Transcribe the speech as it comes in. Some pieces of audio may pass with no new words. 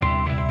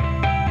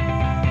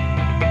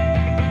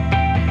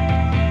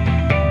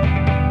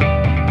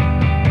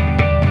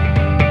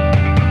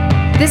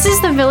This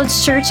is the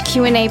Village Church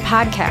Q&A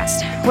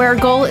podcast, where our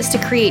goal is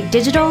to create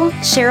digital,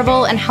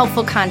 shareable, and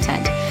helpful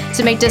content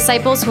to make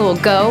disciples who will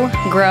go,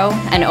 grow,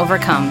 and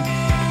overcome.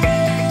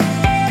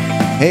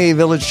 Hey,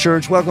 Village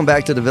Church. Welcome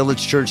back to the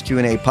Village Church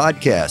Q&A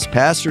podcast.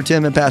 Pastor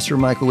Tim and Pastor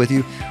Michael with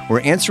you.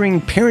 We're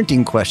answering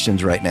parenting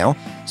questions right now.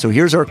 So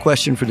here's our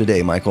question for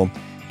today, Michael.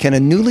 Can a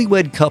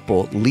newlywed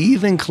couple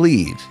leave and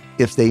cleave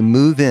if they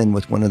move in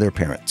with one of their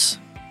parents?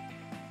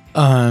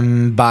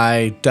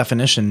 By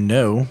definition,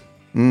 no.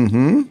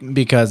 Mm-hmm.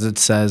 Because it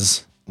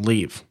says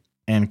leave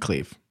and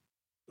cleave.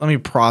 Let me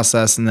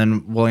process and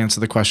then we'll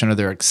answer the question, are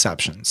there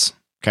exceptions?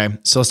 Okay,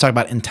 so let's talk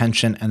about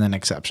intention and then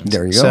exceptions.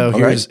 There you go. So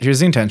here's right.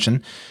 the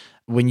intention.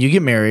 When you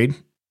get married,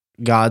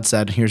 God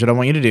said, here's what I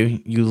want you to do.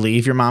 You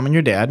leave your mom and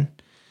your dad,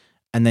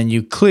 and then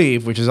you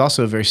cleave, which is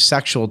also a very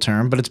sexual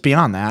term, but it's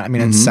beyond that. I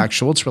mean, It's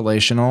sexual, it's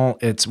relational.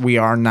 We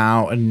are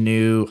now a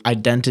new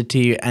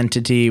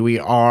entity. We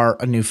are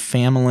a new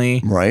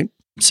family. Right.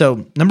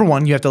 So number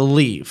one, you have to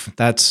leave.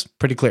 That's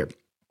pretty clear.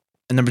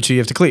 And number two, you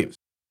have to cleave.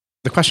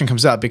 The question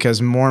comes up because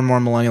more and more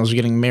millennials are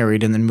getting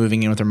married and then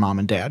moving in with their mom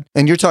and dad.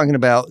 And you're talking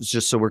about,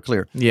 just so we're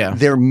clear, Yeah.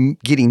 they're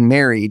getting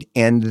married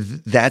and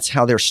that's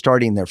how they're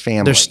starting their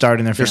family. They're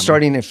starting their family. They're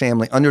starting a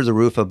family under the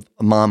roof of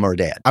a mom or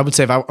dad. I would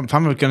say if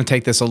I'm going to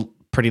take this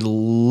pretty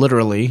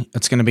literally,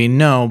 it's going to be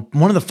no.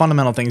 One of the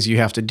fundamental things you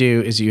have to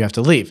do is you have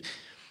to leave.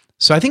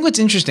 So I think what's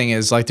interesting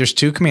is like there's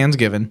two commands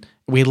given.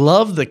 We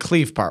love the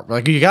cleave part.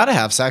 Like you got to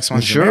have sex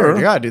once you're married.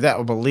 You got to do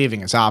that. But leaving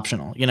is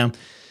optional. You know,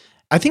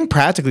 I think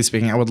practically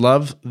speaking, I would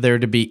love there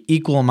to be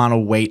equal amount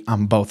of weight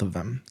on both of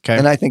them. Okay,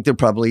 And I think there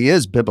probably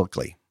is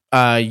biblically.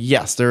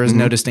 Yes, there is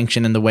no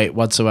distinction in the weight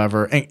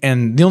whatsoever.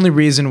 And the only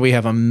reason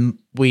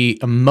we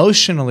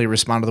emotionally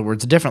respond to the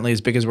words differently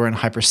is because we're in a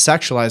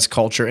hypersexualized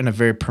culture, in a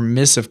very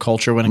permissive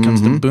culture when it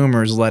comes to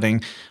boomers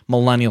letting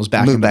millennials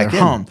back into their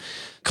home.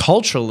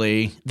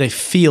 Culturally, they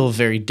feel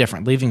very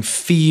different. Leaving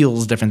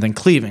feels different than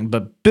cleaving,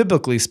 but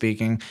biblically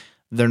speaking,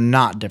 they're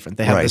not different.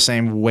 They have the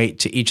same weight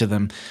to each of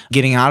them.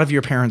 Getting out of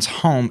your parents'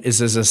 home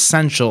is as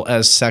essential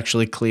as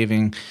sexually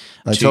cleaving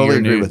to your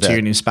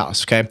new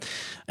spouse, okay?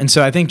 And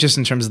so I think just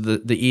in terms of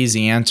the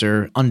easy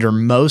answer, under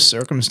most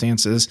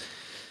circumstances,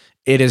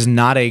 it is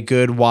not a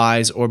good,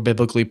 wise, or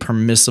biblically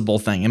permissible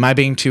thing. Am I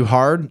being too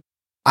hard?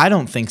 I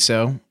don't think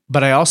so.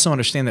 But I also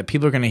understand that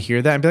people are going to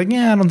hear that and be like,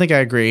 yeah, I don't think I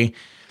agree.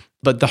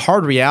 But the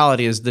hard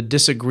reality is the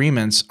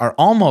disagreements are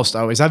almost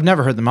always, I've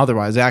never heard them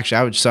otherwise.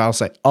 Actually, I'll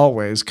say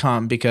always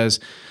come because,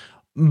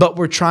 but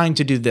we're trying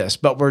to do this,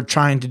 but we're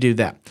trying to do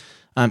that.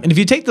 And if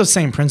you take those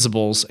same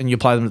principles and you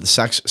apply them to the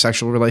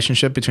sexual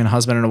relationship between a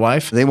husband and a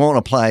wife, they won't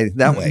apply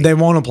that way. They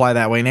won't apply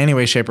that way in any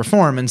way, shape, or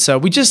form. And so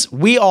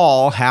we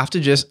all have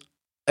to just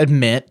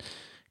admit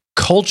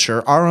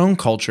culture, our own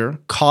culture,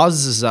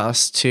 causes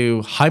us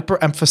to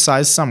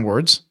hyper-emphasize some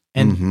words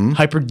and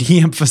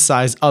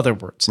hyper-de-emphasize other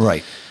words.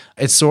 Right.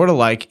 It's sort of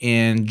like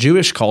in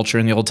Jewish culture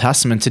in the Old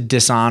Testament, to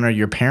dishonor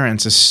your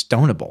parents is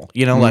stonable,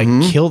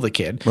 like kill the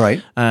kid.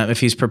 Right.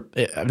 If he's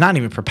not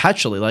even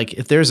perpetually, like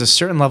if there's a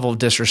certain level of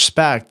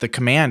disrespect, the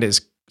command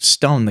is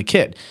stone the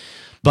kid.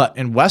 But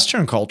in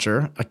Western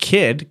culture, a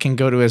kid can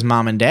go to his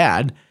mom and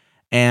dad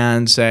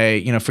and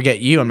say, forget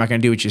you, I'm not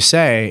going to do what you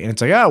say. And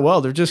it's like, oh, well,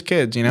 they're just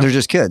kids, They're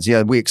just kids.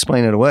 Yeah, we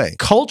explain it away.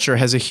 Culture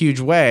has a huge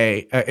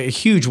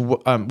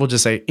we'll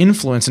just say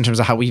influence in terms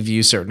of how we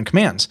view certain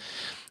commands.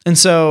 And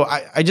so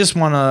I just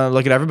want to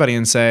look at everybody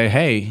and say,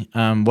 hey,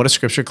 what does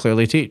Scripture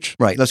clearly teach?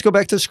 Right. Let's go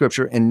back to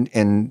Scripture,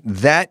 and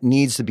that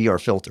needs to be our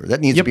filter. That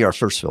needs to be our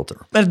first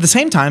filter. But at the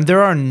same time,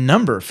 there are a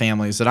number of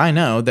families that I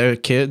know their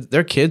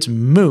kids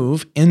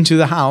move into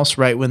the house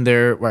right when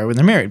they're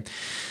married.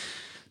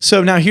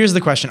 So now here's the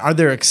question: are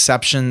there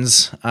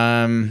exceptions?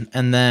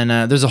 And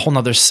then there's a whole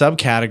nother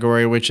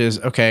subcategory, which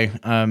is okay.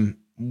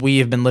 We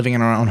have been living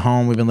in our own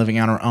home. We've been living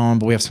on our own,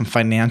 but we have some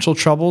financial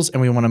troubles,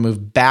 and we want to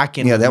move back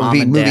in. Yeah, that would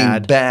be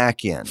moving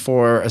back in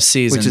for a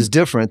season, which is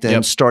different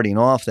than starting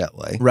off that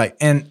way. Right,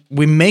 and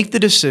we make the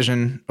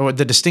decision or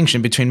the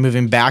distinction between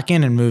moving back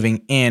in and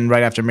moving in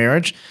right after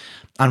marriage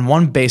on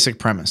one basic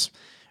premise.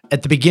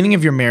 At the beginning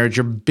of your marriage,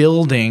 you're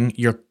building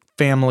your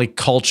family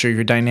culture,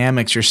 your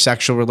dynamics, your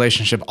sexual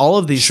relationship. All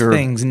of these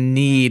things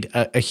need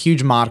a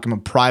huge modicum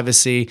of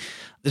privacy.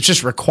 It's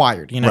just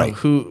required.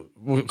 Who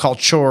we call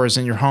chores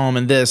in your home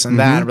and this and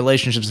that,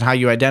 relationships and how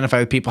you identify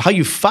with people, how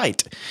you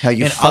fight, how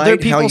you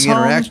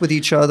interact with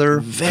each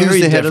other,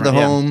 who's the head of the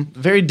home,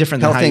 very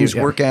different than how things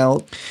work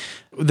out.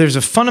 There's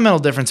a fundamental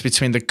difference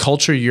between the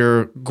culture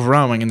you're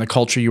growing and the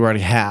culture you already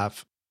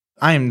have.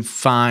 I am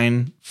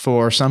fine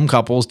for some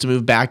couples to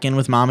move back in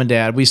with mom and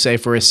dad, we say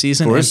for a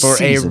season and for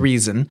a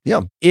reason.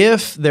 Yeah.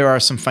 If there are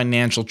some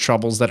financial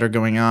troubles that are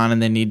going on and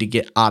they need to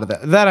get out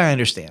of that I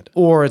understand.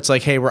 Or it's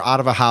like, hey, we're out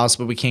of a house,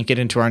 but we can't get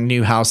into our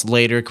new house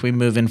later. Can we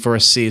move in for a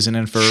season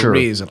and for a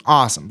reason?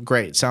 Awesome.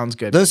 Great. Sounds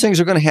good. Those things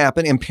are going to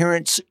happen, and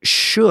parents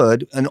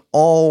should, in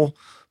all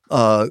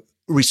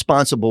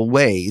responsible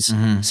ways,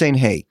 saying,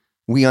 hey,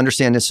 we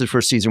understand this is for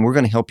a season. We're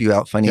going to help you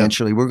out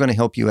financially. We're going to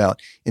help you out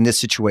in this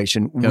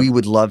situation. We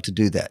would love to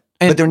do that.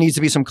 But there needs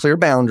to be some clear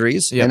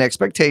boundaries Yep. and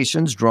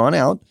expectations drawn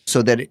out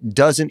so that it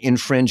doesn't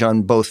infringe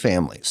on both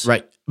families.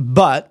 Right.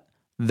 But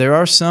there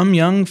are some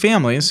young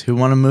families who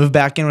want to move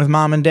back in with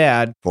mom and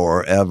dad.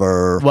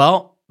 Forever.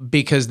 Well,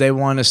 because they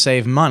want to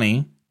save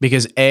money,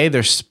 because A,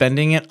 they're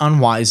spending it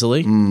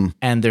unwisely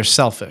and they're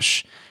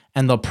selfish.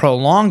 And they'll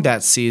prolong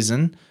that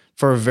season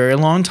for a very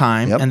long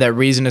time. Yep. And that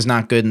reason is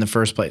not good in the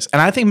first place.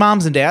 And I think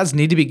moms and dads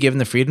need to be given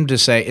the freedom to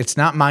say, it's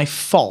not my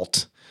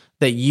fault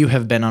that you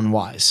have been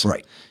unwise.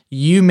 Right.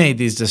 You made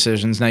these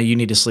decisions. Now you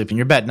need to sleep in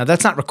your bed. Now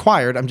that's not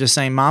required. I'm just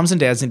saying moms and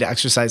dads need to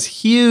exercise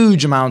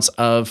huge amounts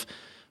of,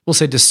 we'll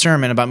say,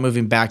 discernment about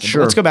moving back. Sure.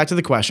 But let's go back to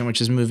the question,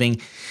 which is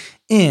moving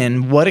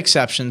in. What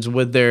exceptions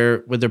would there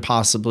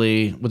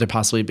possibly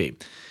be?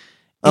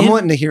 I'm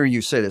wanting to hear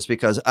you say this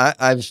because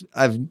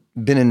I've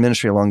been in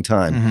ministry a long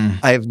time.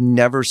 I have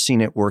never seen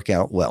it work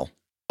out well.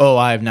 Oh,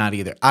 I have not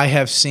either. I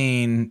have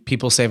seen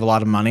people save a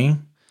lot of money.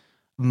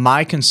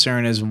 My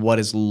concern is what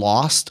is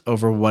lost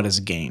over what is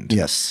gained.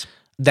 Yes.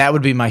 That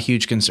would be my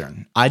huge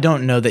concern. I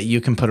don't know that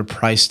you can put a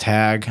price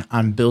tag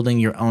on building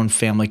your own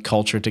family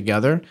culture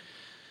together.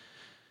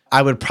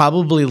 I would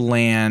probably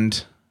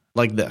land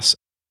like this.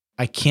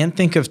 I can't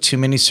think of too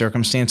many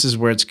circumstances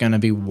where it's going to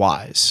be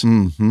wise.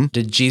 Mm-hmm.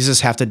 Did Jesus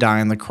have to die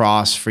on the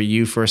cross for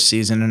you for a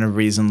season and a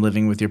reason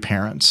living with your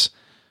parents?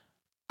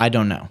 I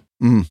don't know.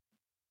 Mm.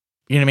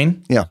 You know what I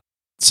mean? Yeah.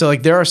 So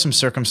like there are some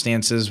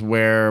circumstances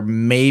where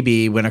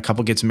maybe when a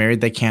couple gets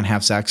married, they can't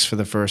have sex for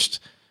the first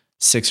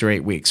 6 or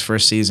 8 weeks for a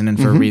season and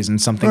for a reason.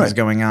 Something is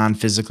going on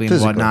physically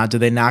and whatnot. Do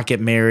they not get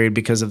married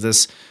because of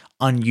this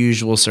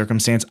unusual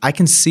circumstance? I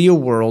can see a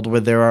world where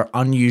there are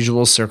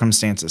unusual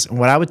circumstances. And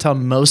what I would tell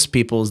most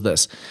people is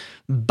this.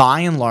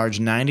 By and large,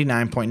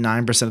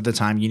 99.9% of the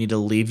time, you need to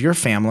leave your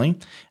family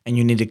and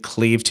you need to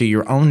cleave to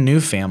your own new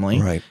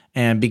family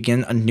and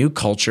begin a new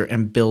culture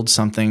and build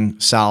something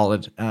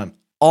solid.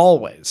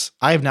 Always.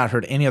 I have not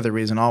heard any other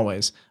reason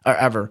always or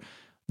ever.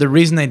 The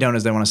reason they don't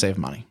is they want to save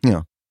money.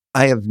 Yeah.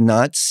 I have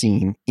not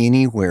seen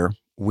anywhere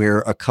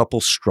where a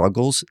couple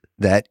struggles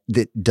that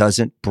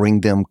doesn't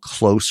bring them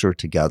closer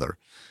together.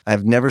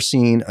 I've never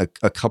seen a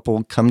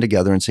couple come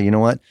together and say, you know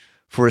what?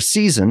 For a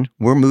season,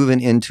 we're moving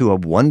into a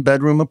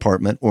 1-bedroom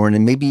apartment or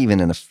maybe even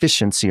an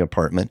efficiency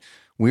apartment.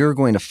 We are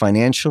going to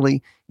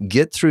financially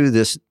get through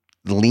this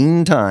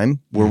lean time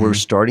where we're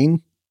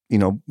starting,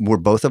 where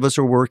both of us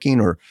are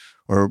working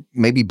or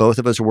maybe both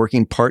of us are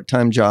working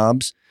part-time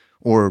jobs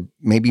or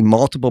maybe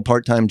multiple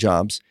part-time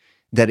jobs,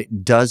 that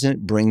it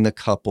doesn't bring the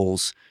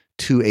couples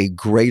to a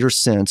greater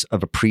sense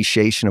of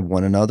appreciation of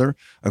one another,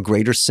 a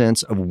greater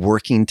sense of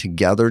working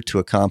together to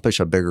accomplish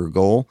a bigger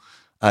goal.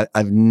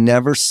 I've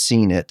never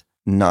seen it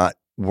not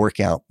work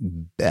out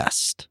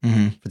best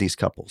for these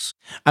couples.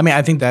 I mean,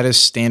 I think that is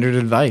standard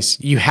advice.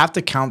 You have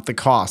to count the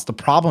cost. The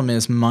problem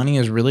is money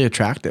is really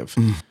attractive.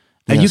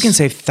 And you can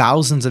save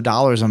thousands of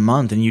dollars a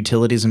month in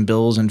utilities and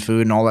bills and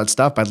food and all that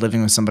stuff by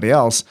living with somebody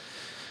else.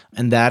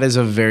 And that is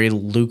a very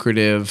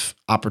lucrative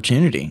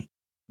opportunity.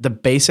 The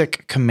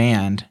basic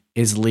command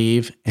is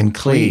leave and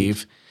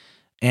cleave.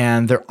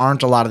 And there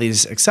aren't a lot of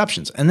these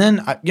exceptions. And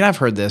then, I've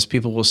heard this.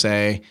 People will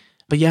say,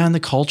 but yeah, in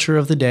the culture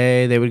of the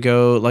day, they would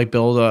go like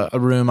build a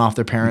room off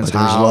their parents'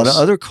 house. There's a lot of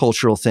other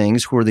cultural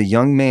things where the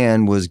young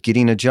man was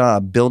getting a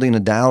job, building a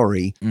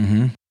dowry.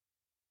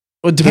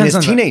 Well, it depends in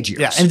his teenage years.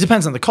 Yeah, and it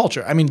depends on the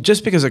culture. I mean,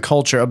 just because a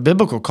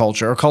biblical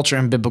culture or culture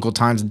in biblical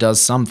times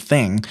does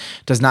something,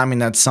 does not mean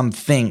that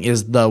something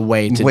is the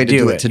way to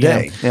do it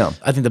today. Yeah.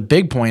 I think the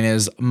big point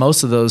is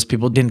most of those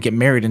people didn't get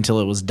married until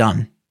it was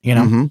done.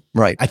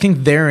 Right. I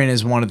think therein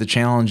is one of the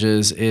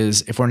challenges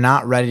is if we're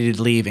not ready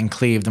to leave and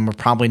cleave, then we're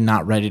probably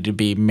not ready to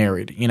be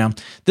married.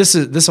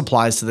 This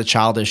applies to the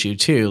child issue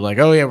too. Like,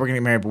 oh yeah, we're going to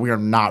get married, but we are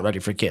not ready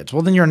for kids.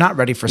 Well, then you're not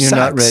ready for sex. You're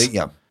not ready.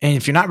 Yeah. And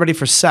if you're not ready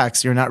for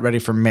sex, you're not ready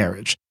for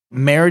marriage.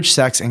 Marriage,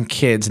 sex, and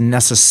kids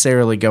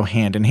necessarily go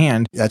hand in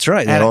hand. That's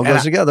right. It all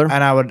goes together.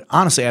 And I would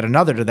honestly add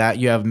another to that.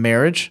 You have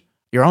marriage,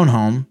 your own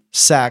home,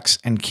 sex,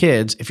 and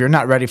kids. If you're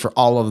not ready for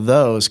all of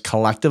those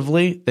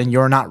collectively, then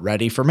you're not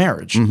ready for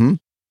marriage.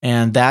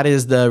 And that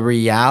is the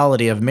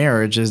reality of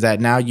marriage, is that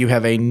now you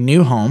have a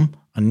new home,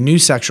 a new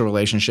sexual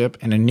relationship,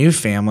 and a new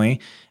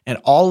family. And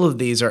all of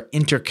these are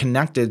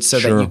interconnected so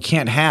that you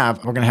can't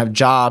we're going to have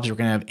jobs, we're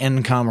going to have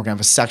income, we're going to have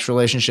a sex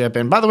relationship.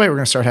 And by the way, we're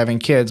going to start having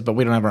kids, but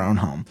we don't have our own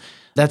home.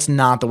 That's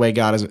not the way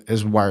God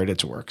has wired it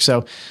to work.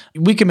 So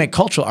we can make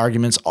cultural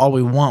arguments all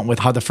we want with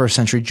how the first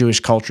century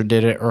Jewish culture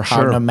did it or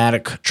how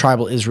nomadic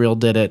tribal Israel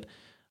did it.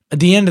 At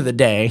the end of the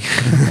day,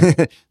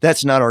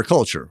 that's not our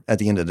culture at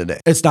the end of the day.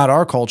 It's not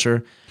our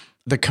culture.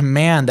 The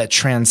command that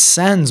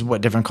transcends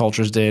what different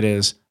cultures did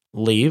is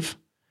leave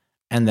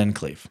and then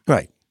cleave.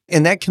 Right.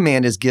 And that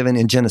command is given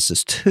in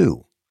Genesis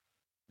 2.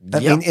 I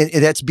mean,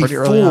 that's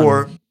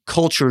before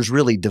cultures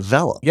really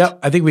developed. Yep.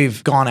 I think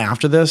we've gone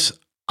after this.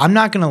 I'm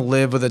not going to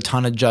live with a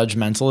ton of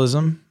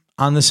judgmentalism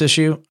on this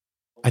issue.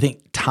 I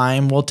think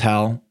time will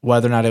tell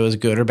whether or not it was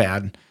good or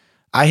bad.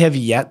 I have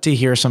yet to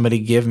hear somebody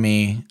give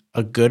me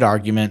a good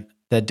argument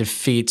that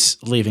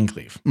defeats leave and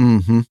cleave.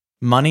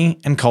 Money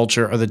and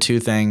culture are the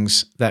two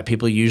things that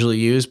people usually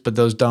use, but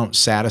those don't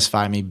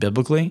satisfy me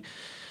biblically.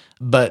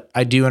 But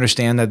I do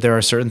understand that there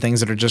are certain things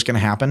that are just going to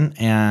happen.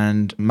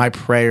 And my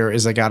prayer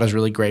is that God is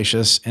really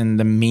gracious in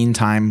the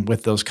meantime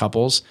with those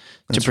couples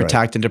to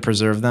protect and to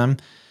preserve them.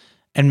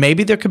 And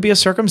maybe there could be a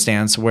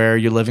circumstance where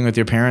you're living with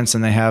your parents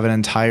and they have an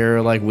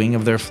entire like wing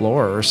of their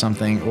floor or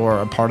something,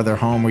 or a part of their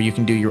home where you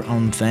can do your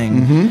own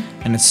thing.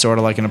 And it's sort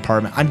of like an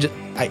apartment.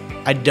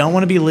 I don't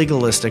want to be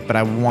legalistic, but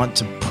I want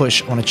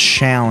to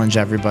challenge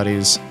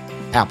everybody's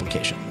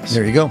application of this.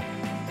 There you go.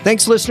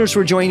 Thanks, listeners,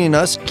 for joining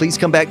us. Please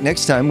come back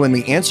next time when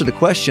we answer the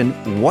question,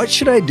 what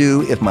should I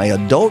do if my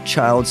adult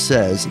child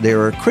says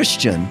they're a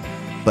Christian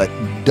but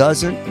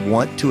doesn't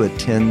want to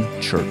attend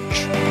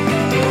church?